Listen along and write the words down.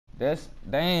That's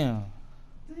damn.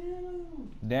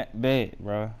 That bet,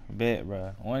 bro. Bet,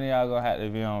 bro. One of y'all gonna have to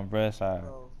be on breast side.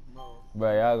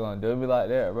 Bro, y'all gonna do me like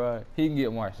that, bro. He can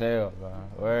get Marcel, bro.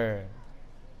 Word.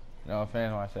 No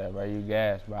offense, Marcel, bro. You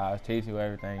gas, bro. I'll teach you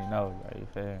everything you know, bro. You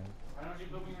feel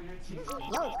me?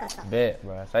 Bet,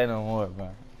 bro. Say no more,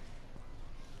 bro.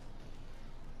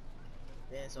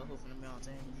 Yeah, so who from the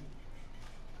mountain?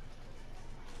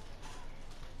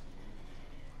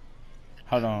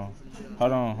 Hold on.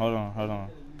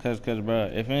 Cause, bro,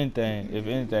 if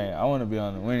anything, I wanna be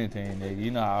on the winning team, nigga.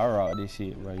 You know how I rock this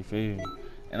shit, bro. You feel me?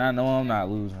 And I know I'm not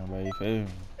losing, bro. You feel me?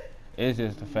 It's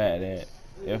just the fact that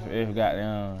if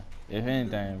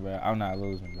anything, bro, I'm not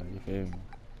losing, bro. You feel me?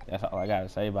 That's all I gotta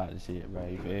say about this shit, bro.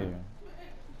 You feel me?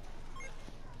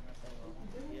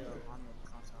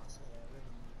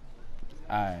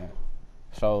 Alright.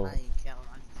 So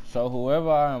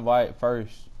whoever I invite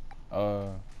first,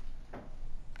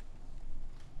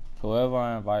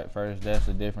 that's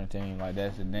a different team. Like,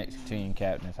 that's the next team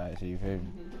captain type shit, you feel me?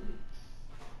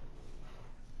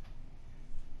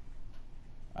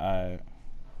 Alright.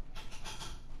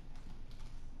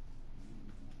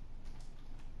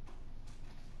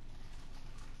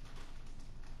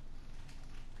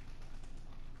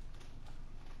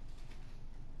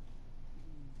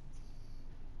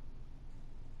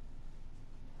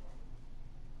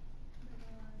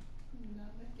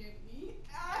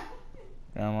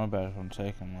 Yeah, my bad if I'm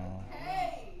taking long.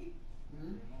 Hey!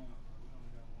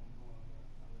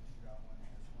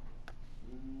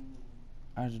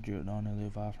 I just dripped on and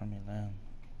live off from S.L.M.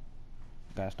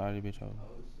 Got started, bitch, over.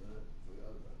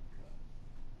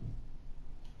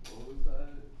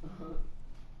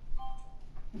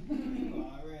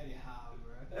 Already high,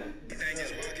 bro.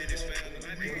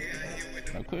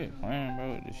 I quit playing,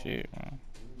 bro, with this shit, man.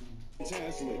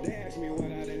 Chancellor, they ask me what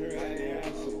I done heard, I didn't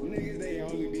answer. Niggas, they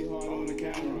only be hard on the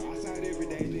camera. Outside every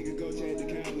day, niggas go check the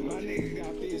calendar. My nigga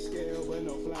got fish scale, but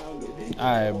no flounder.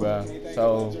 Alright, bro.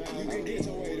 So you can get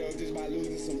your weight up just by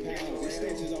losing some pounds.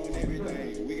 Extensions on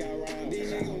everything. We got rounds.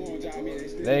 These niggas won't drive me,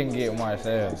 they can get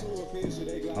Marcel.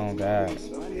 Oh, God. My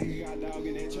nigga got dog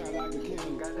in that trap like a king. It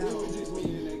was just me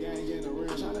and the gang in the rim.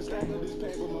 Tryna stack up this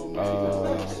paper, my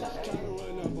money. Tryna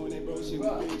run up on that bro shit with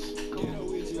bitch. Get up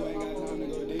with you, ain't got time to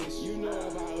go dish. You know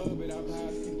if I up it, I'm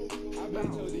poppin'. I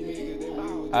been told these niggas that we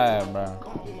was Alright, bro.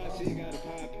 poppin', my shit gotta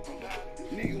poppin'.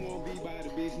 Nigga won't be by the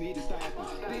bitch, need to stop it.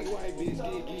 Big white bitch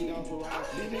get geeked off a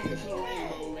rock. These niggas some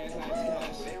rainbow rats like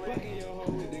Scotch. Fucking your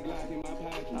hoe with the Glock in my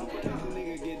pocket. Cause the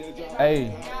nigga get the drop.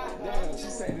 Hey. Damn, she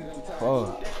say that I'm tired.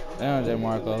 Fuck. Damn, J.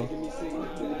 Marco.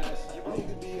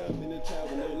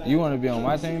 You wanna be on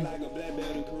my team?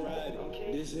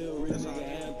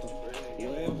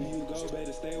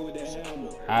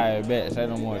 Alright, bet. Say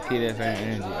no more. Keep that same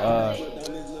energy.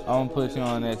 I'm gonna put you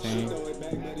on that team.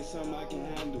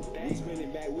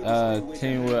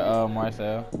 Team with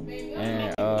Marcel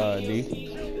and D.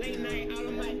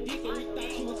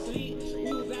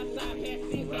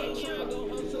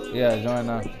 Yeah, join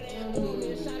up.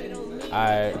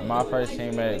 Alright, my first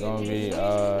teammate gonna be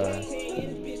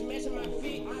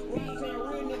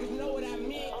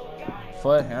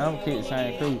fuck him, keep the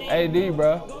same crew. Hey D,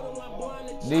 bro.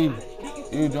 D,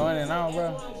 you joining now,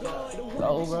 bro?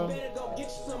 Go, bro.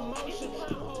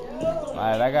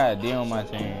 Alright, I got a D on my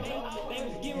team.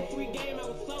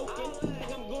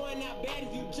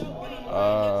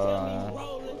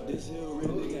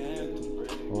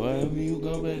 Wherever you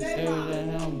go, better stay with that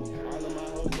helmet.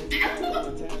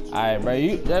 Alright, bro,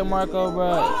 J. Marco,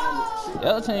 bro.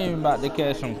 Your team about to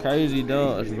catch some crazy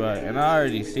dogs, bro. And I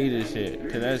already see this shit,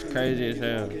 cause that's crazy as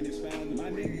hell.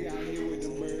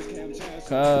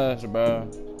 Cause, bro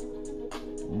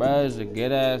is a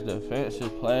good ass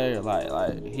defensive player.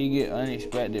 Like he get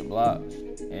unexpected blocks.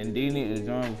 And D need to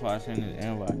join before I send his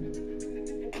invite.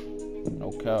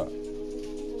 No cap.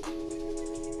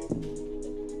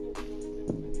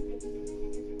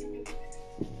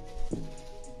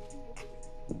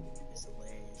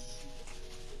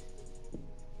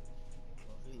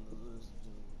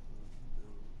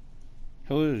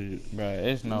 Who is you, bro?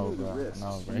 It's no, bro.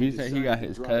 No, bro. He said he got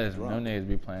his cousin. Them niggas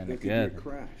be playing together. Could be a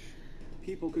crash.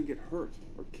 People could get hurt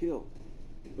or killed.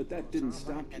 But that didn't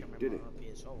stop you, did it?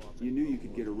 You knew you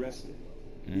could get arrested.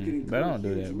 You could but don't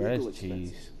do that, bro. It's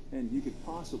cheese. And you could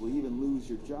possibly even lose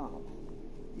your job.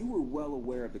 You were well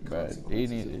aware of the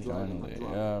consequences of driving like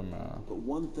drunk. Yeah, man. But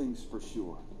one thing's for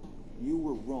sure. You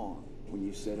were wrong when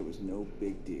you said it was no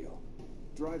big deal.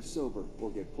 Drive sober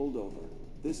or get pulled over.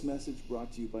 This message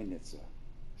brought to you by NHTSA.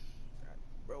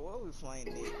 Bro, what we playing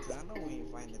this? Cause I know we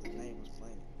ain't playing this. The name was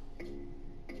playing.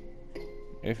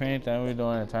 If anything, we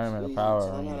doing a tournament of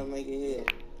power.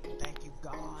 Thank you,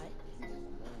 God.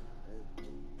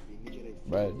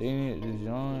 Bro, they need to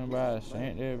join, bro.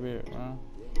 Sent that bit, bro.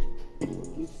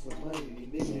 Get some money,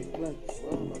 these niggas play.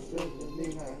 Roll myself, a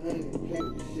nigga not honey. Play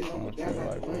with this shit, I'm a guy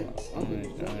like money. I'm finna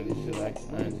jump this shit like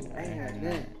money. I ain't had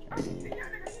nothing.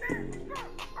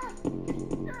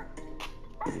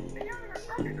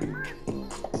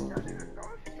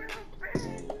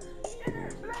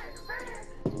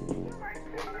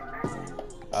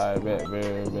 Alright, bet.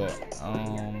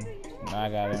 Now I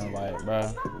got to invite, bro.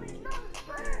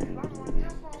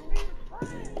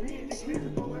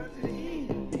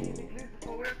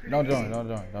 Don't join.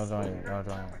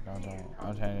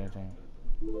 I'm changing anything.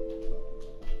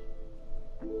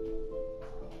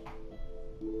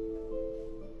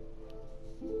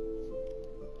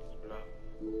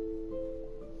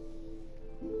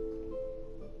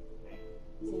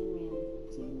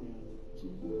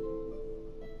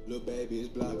 Little baby, it's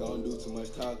block, I don't do too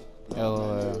much talking.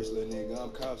 LOL. Little nigga,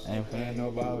 I'm cautious. Ain't playing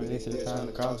no ball, but this is trying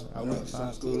to cross. I went to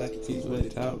some school like a teacher with a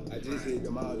talk. I just hit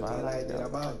them all, if I like that, I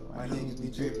bought it. My niggas be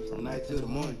dripping from night till the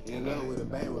morning. In love with a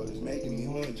bankroll, it's making me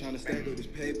horny. Tryna stack up this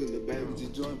paper, little baby,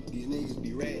 just join me. These niggas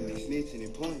be ratting, they snitching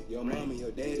and pointing. Your mama and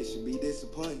your daddy should be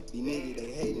disappointed. These niggas,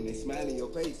 they hating, they smile in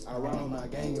your face. I ride with my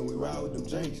gang and we ride with them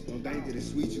drinks. Don't think that it's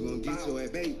sweet, you gon' get your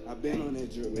at bait. I been on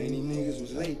that drip, man, these niggas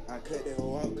was late. I cut that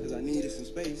hoe off cause I needed some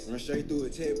space. Run straight through a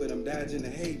check, but I'm dodging the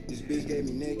hate. This bitch gave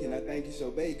me neck and I think it's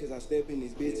so bait. Cause I step in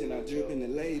this bitch and I drip in the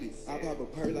ladies. I pop a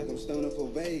perk like I'm stoner for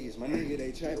Vegas. My nigga,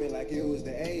 they trapping like it was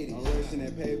the 80s. I'm rushing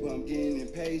that paper, I'm getting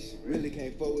impatient. Really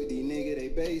can't fuck with these niggas, they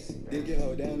basic. Then get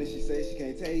her down and she say she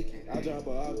can't take it. I drop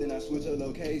her off, then I switch her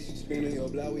location. Spinning your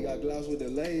block, we got gloss with the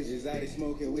laser. Exotic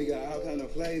smoking, we got all kind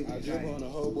of flavor. I drip on a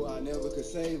hoe, boy, I never could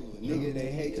save her. Nigga,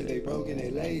 they hate cause they broken,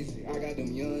 they lazy. I got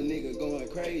them young niggas going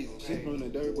crazy. Shit from the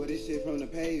dirt, boy, this shit from the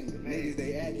pavement. Niggas,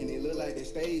 they acting, they look like they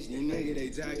staged. These niggas, they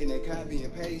jocking, they copy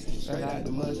and pasting. Straight out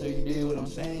the mud, so you did what I'm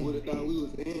saying. Would've thought we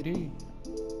was in.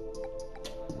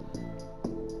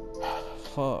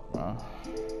 Fuck, bro.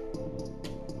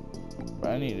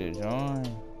 Bro, I need to join.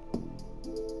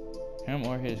 Him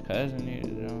or his cousin need to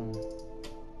join.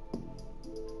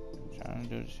 I'm trying to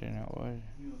do the shit in that order.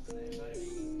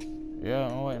 Yeah,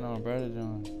 I'm waiting on brother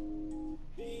John.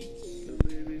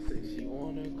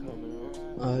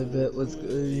 I bet what's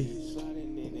good.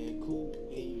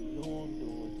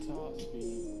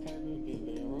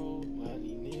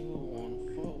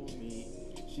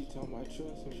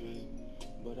 Trust me,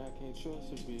 but I can't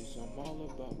trust a bitch. I'm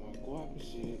all about my guap and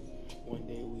shit. One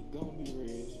day we gon' be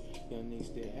rich. Young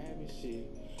niggas still having shit.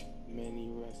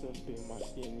 Many racks up in my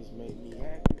skin, this make me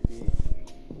active bit.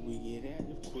 We get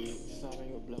active quick.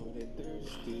 Starting a blow that third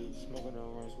stick. Smoking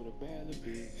on runs with a bad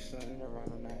bitch. Starting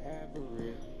around on that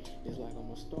average. It's like I'm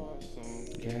a star song.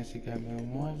 Gas, she got me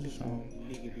on one song.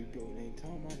 Nigga be broke, ain't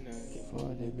talking about nothing. For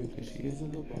that bitch, cause she is a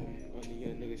little bone. Only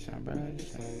young nigga shine bright like the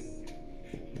sun.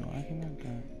 You know I get my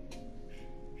gun.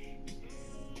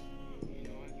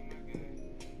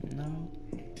 No.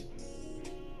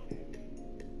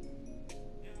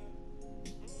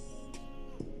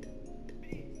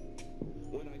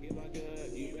 When I get my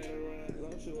gun, you better run.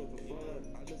 Don't shoot up for fun.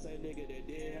 I'm the same nigga that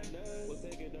didn't have none. Was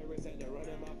taking the risk, had to run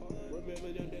in my phone. Remember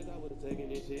them days I was taking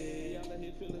this shit. Y'all let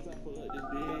his feelings, I pull up this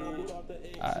bitch.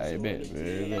 I bet.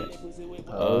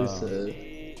 Oh,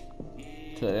 shit.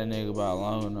 Took that nigga about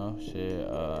long enough, shit,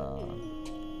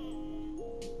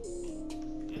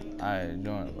 I ain't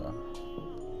doing it, bro.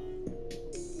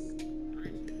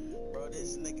 Bro,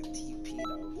 this nigga TP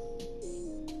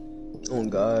though. Oh,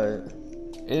 God.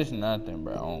 It's nothing,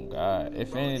 bro, on God.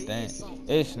 If Bro, anything, this is so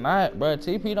it's not, bro.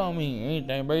 TP don't mean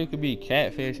anything, bro. You could be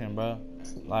catfishing, bro.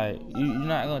 Like, you're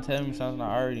not gonna tell me something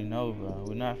I already know, bro.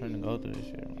 We're not finna go through this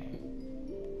shit,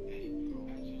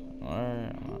 bro.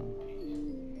 Alright, man.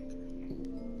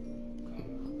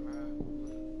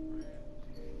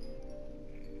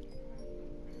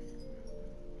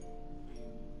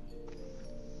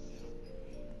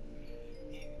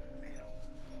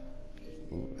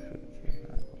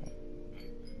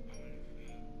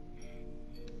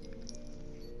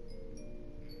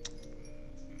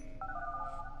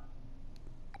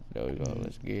 There we go,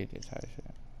 let's get this type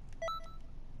shit.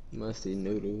 Musty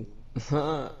noodle.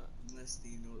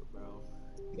 musty noodle, bro.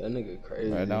 That nigga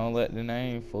crazy. Bro, don't let the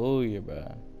name fool you,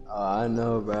 bro. Oh, I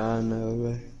know, bro. I know,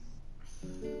 bro.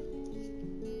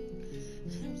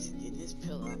 Get this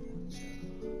pill out.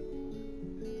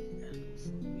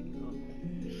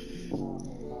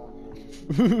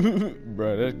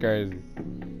 Bro, that's crazy.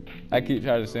 I keep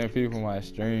trying to send people my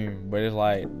stream, but it's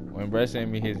like when bro sent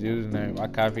me his username, I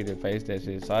copied and pasted that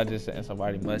shit, so I just sent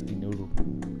somebody musty noodle.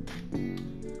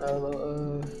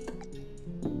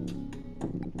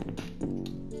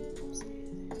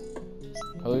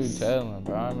 Who? Who you telling,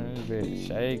 bro? I'm in this bitch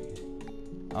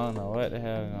shaking. I don't know what the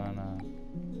hell going on.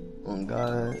 Oh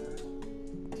God.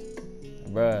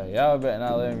 Bruh, y'all better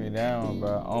not let me down,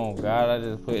 bro. Oh God, I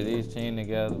just put these teams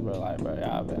together, bro. Like, bro,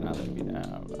 y'all better not let me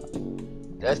down, bro.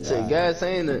 That's your gas,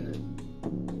 ain't it?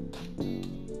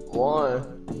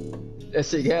 One.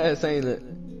 That's your gas, ain't it?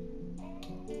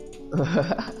 Oh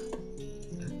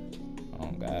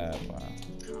God, bro. I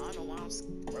don't know why I'm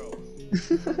bro.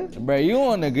 Bro, you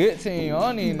on the good team. I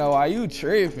don't even know why you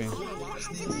tripping. I don't know why I'm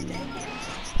still shaking.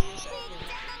 I'm still shaking.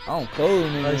 I'm cool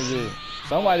in this bitch.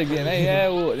 Somebody getting their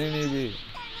ass whooped in this bitch.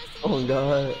 Oh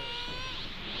God.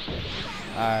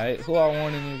 Alright, who I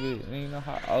want in this bitch? You know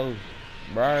how? Oh,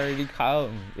 bro, already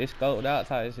called me. It's scoped out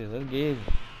type shit. Let's get it.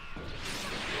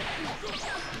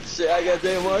 Shit, I got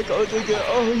that Marco nigga.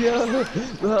 Oh yeah.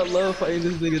 Bro, I love fighting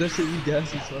this nigga. That shit be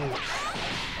gas as fuck.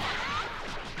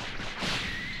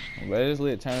 Bro, this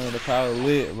lit turn with the power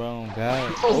lit, bro. Oh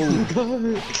God. Oh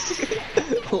God.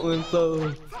 Oh, and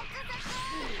so.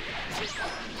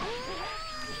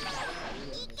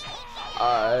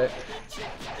 Alright.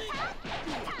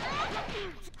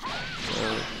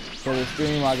 For the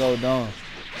stream, I go dumb.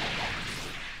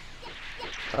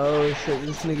 Oh shit,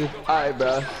 this nigga. Alright,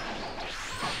 bro.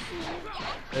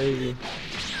 Crazy.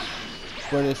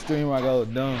 For the stream, I go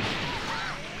dumb.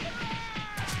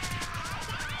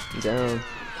 Damn.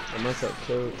 I must have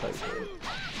killed type shit.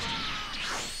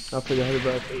 I forgot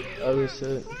about the other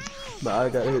shit. But I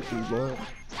gotta hit these ones.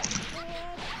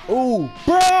 Ooh,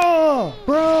 bro,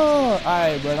 bro.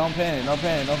 Alright, bro, don't panic, don't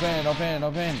panic, don't panic, don't panic,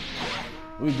 don't panic.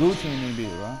 We Gucci in this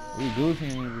bitch, bro. We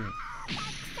Gucci in this bitch.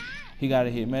 He gotta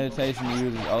hit meditation to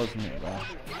use his ultimate, bro.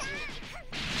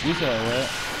 You said what?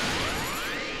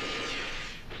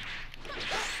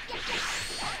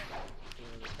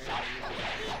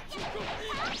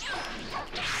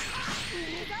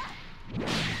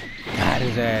 Got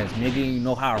his ass, nigga. You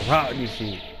know how to rock this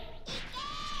shit.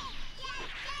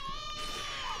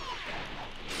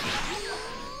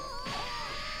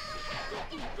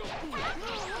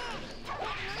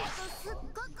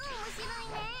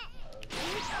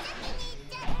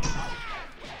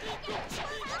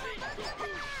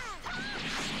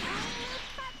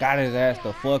 Got his ass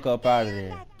the fuck up out of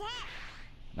there.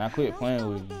 Now quit playing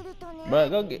with me. Bro,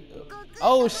 go get...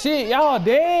 Oh shit, y'all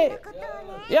dead?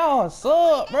 Y'all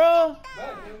suck, bro.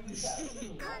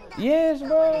 Yes,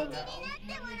 bro.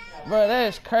 Bro,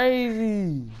 that's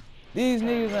crazy. These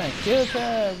niggas ain't kill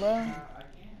time, bro.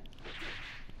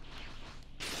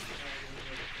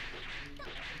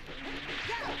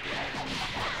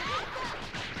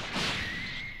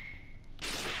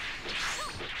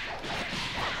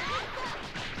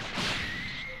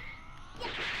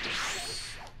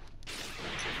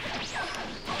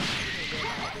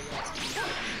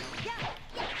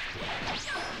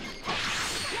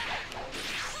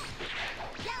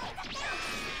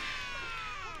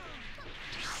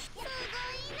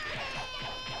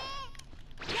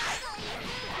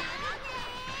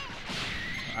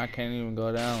 I can't even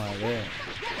go down like that.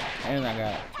 And I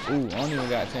got, ooh, I only even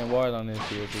got 10 bars on this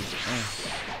shit.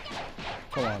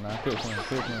 Come on now, quit playing,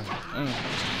 quit playing.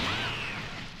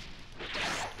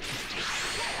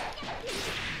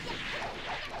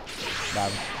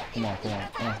 Bobby, come on, come on.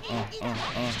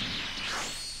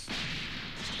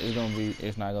 It's gonna be,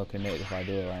 it's not gonna connect if I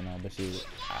do it right now, but shit,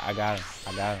 I got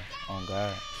him, on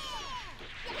God.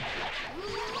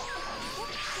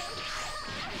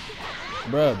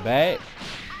 Bruh, back?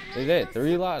 Is that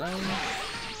 3 locked on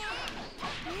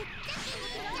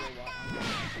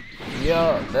you?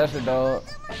 Yo, that's a dog.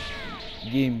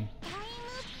 Gimme.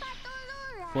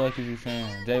 Fuck is you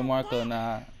saying? J Marco,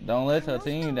 nah. Don't let your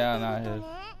team down out here.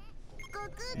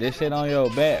 This shit on your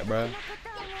back, bro.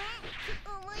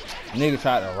 Nigga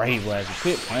tried to raid blast you.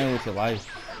 Quit playing with your life.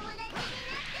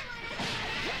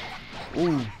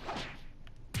 Ooh.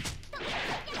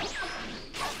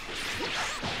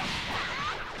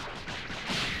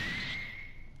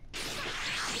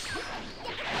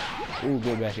 Ooh,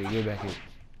 get back here, get back here.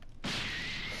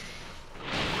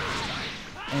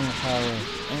 And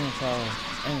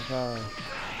power.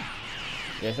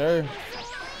 Yes, sir.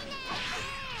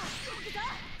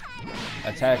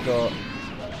 Attack up.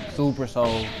 Super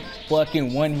soul.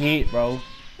 Fucking one hit, bro.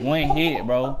 One hit,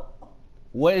 bro.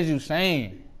 What is you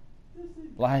saying?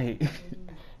 Like,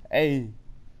 hey,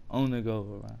 on the go,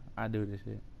 bro. I do this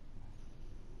shit.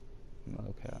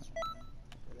 Okay.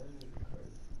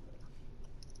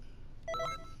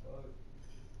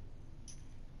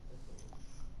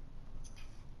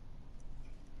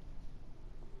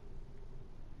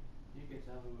 You can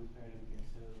tell who was paired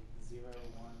against who. 0